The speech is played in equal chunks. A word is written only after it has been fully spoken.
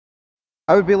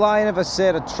I would be lying if I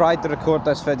said I tried to record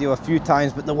this video a few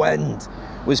times, but the wind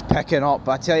was picking up.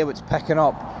 But I tell you what's picking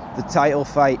up, the title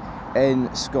fight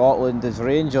in Scotland is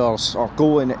Rangers are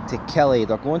going to Killie.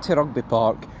 They're going to Rugby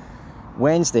Park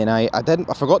Wednesday night. I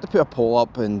forgot to put a poll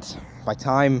up, and by the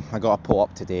time I got a poll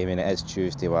up today, I mean, it is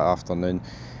Tuesday afternoon.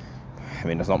 I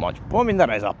mean, there's not much. Well, I mean,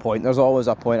 there is a point. There's always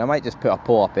a point. I might just put a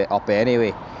poll up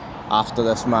anyway after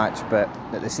this match. But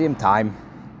at the same time,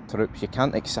 troops, you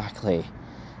can't exactly,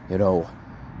 you know,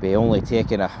 be only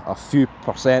taking a few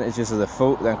percentages of the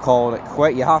vote then calling it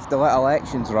quit. You have to let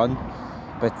elections run.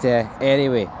 But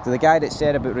anyway, to the guy that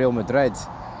said about Real Madrid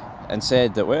and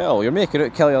said that, well, you're making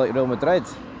it Killie like Real Madrid.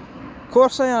 Of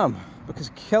course I am, because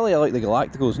Killie like the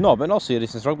Galacticos. No, but in all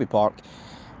seriousness, Rugby Park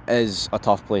is a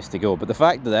tough place to go. But the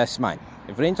fact of this, man,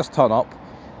 if Rangers turn up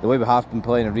the way we have been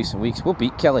playing in recent weeks, we'll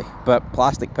beat Killie. But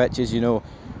plastic pitches, you know,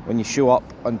 when you show up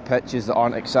on pitches that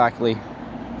aren't exactly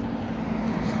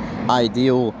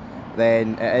ideal,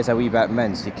 then it is a wee bit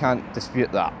mince. You can't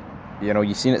dispute that. You know,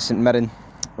 you've seen it at St Mirren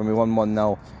when we won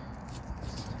 1-0.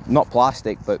 Not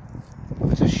plastic, but it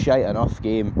was a shite enough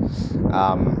game.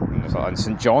 And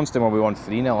St Johnstone when we won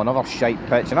 3-0, another shite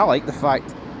pitch. And I like the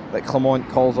fact that Clermont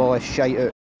calls all this shite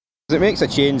out, because it makes a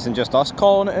change than just us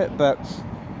calling it. But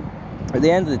at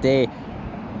the end of the day,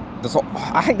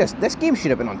 I think this game should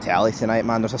have been on telly tonight,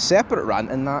 man. There's a separate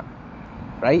rant in that,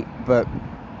 right? But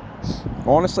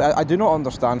honestly, I do not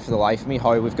understand for the life of me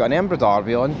how we've got an Embra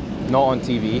derby on, not on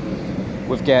TV.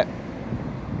 We've got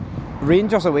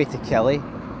Rangers away to Killie,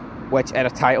 which in a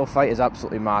title fight is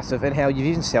absolutely massive. And hell, you've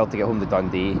even Celtic at home to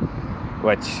Dundee,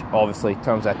 which obviously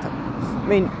turns out to... I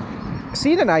mean,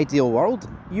 see, in an ideal world,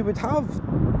 you would have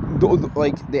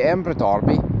like the Embra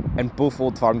derby and both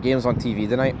Old Firm games on TV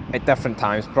tonight at different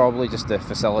times, probably just to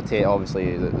facilitate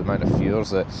obviously the amount of viewers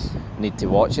that need to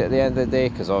watch it at the end of the day,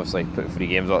 because obviously putting 3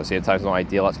 games on at the same time is not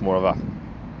ideal. That's more of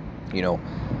a, you know,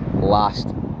 last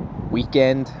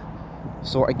weekend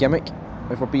sort of gimmick,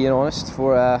 if we're being honest,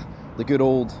 for the good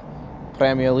old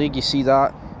Premier League. You see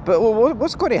that. But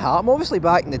what's going to happen? Obviously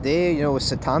back in the day, you know, with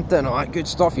Satanta and all that good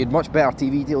stuff, you had much better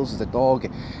TV deals as the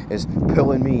dog is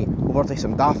pulling me over to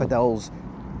some daffodils.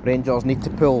 Rangers need to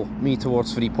pull me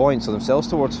towards 3 points, or themselves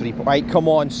towards 3 points. Right, come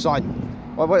on, son.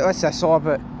 What's this all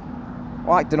about?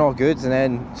 Well, acting all good, and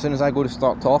then as soon as I go to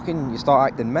start talking, you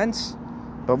start acting mince.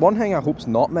 But one thing I hope's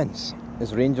not mince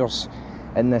is Rangers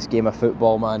in this game of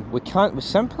football, man. We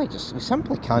simply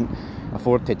can't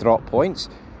afford to drop points.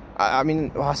 I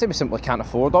mean, well, I say we simply can't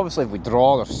afford. Obviously, if we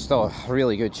draw, there's still a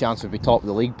really good chance we'd be top of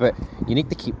the league, but you need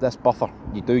to keep this buffer.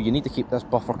 You need to keep this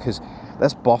buffer, because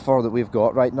this buffer that we've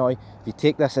got right now, if you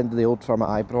take this into the Old Firm at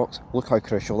Ibrox, look how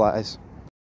crucial that is.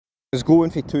 Because going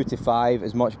for 2 to 5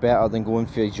 is much better than going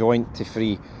for a joint to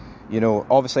 3. You know,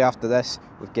 obviously after this,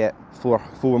 we've got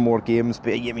four more games,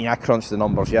 but I mean, I crunched the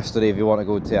numbers yesterday. If you want to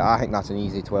go to it, I think that's an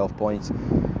easy 12 points.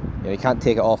 You know, you can't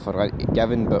take it off for a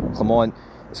given, but Clermont,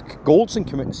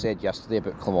 Goldson said yesterday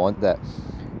about Clermont that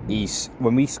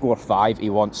when we score 5, he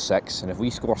wants 6, and if we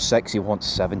score 6, he wants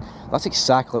 7. That's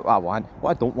exactly what I want. What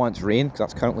I don't want is rain, because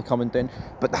that's currently coming down.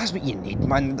 But that's what you need,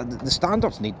 man. The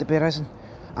standards need to be risen.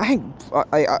 I think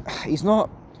he's not.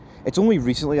 It's only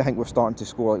recently I think we're starting to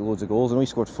score like loads of goals. I know he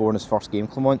scored 4 in his first game,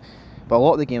 Clermont, but a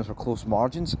lot of the games were close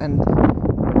margins, and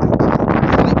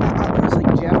it's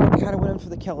like Gerrard kind of went in for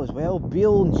the kill as well.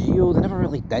 Beale and Gio, they never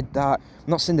really did that. I'm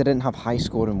not saying they didn't have high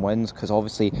scoring wins, because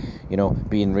obviously, you know,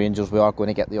 being Rangers, we are going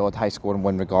to get the odd high scoring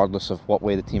win regardless of what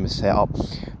way the team is set up.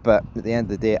 But at the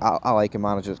end of the day, I like a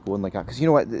manager that's going like that, because you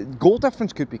know what, the goal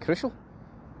difference could be crucial.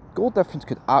 Goal difference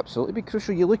could absolutely be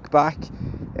crucial. You look back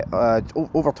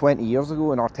over 20 years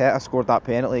ago, and Arteta scored that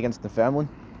penalty against Dunfermline.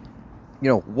 You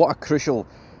know, what a crucial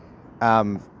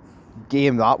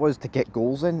game that was to get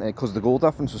goals in, because the goal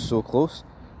difference was so close.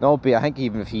 No, but I think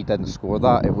even if he didn't score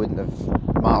that, it wouldn't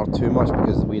have mattered too much,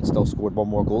 because we had still scored 1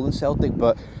 more goal than Celtic.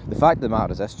 But the fact of the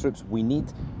matter is this, troops, we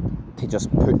need to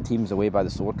just put teams away by the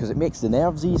sword, because it makes the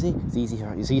nerves easy.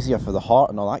 It's easier for the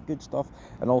heart and all that good stuff.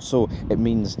 And also it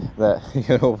means that,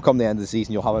 you know, come the end of the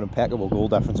season, you'll have an impeccable goal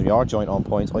difference and you are joint on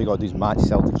points. All you got to do is match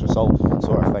Celtic's result,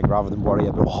 sort of thing, rather than worry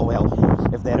about, oh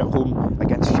well, if they're at home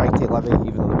against shitey Livy,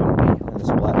 even though they wouldn't be in the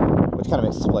split, which kind of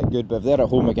makes the split good. But if they're at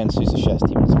home against who's the shittest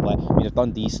team in the split, I mean, if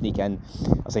Dundee sneak in,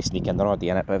 I say sneak in, they're already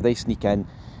in it, but if they sneak in,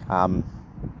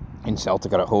 and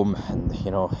Celtic are at home, and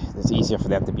you know, it's easier for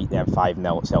them to beat them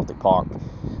 5-0 at Celtic Park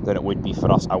than it would be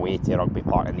for us away to Rugby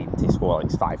Park and needing to score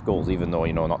like 5 goals, even though,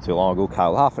 you know, not too long ago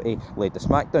Kyle Lafferty laid the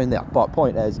smackdown there. But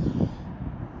point is,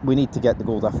 we need to get the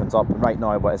goal difference up, and right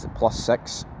now, what is it,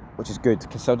 +6, which is good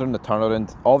considering the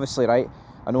turnaround. Obviously, right,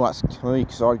 I know that's, you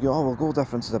can argue, oh well, goal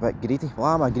difference is a bit greedy. Well,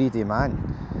 I'm a greedy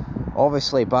man.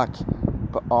 Obviously, back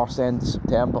arse end of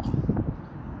September,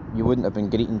 you wouldn't have been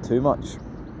greeting too much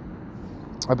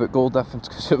about goal difference,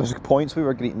 because it was points we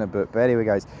were greeting about. But anyway,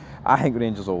 guys, I think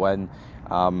Rangers will win.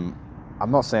 I'm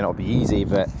not saying it'll be easy,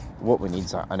 but what we need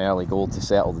is an early goal to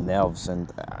settle the nerves,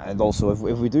 and also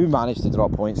if we do manage to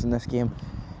drop points in this game,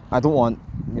 I don't want,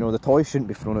 you know, the toys shouldn't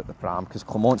be thrown at the pram, because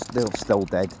Clermont still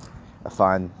did a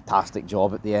fantastic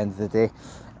job at the end of the day,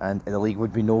 and the league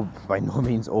would be by no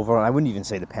means over. And I wouldn't even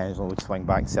say the pendulum would swing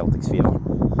back in Celtic's favour.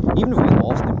 Even if we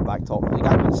lost them back top of the league,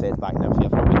 I wouldn't say it's back in their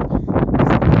favour.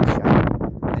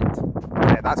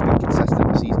 And that's been consistent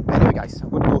all season. But anyway, guys, I'm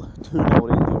going to go 2-0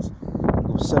 Rangers,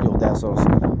 go Cyril Dessers,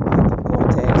 and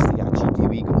Cortez to get a cheeky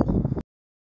wee goal.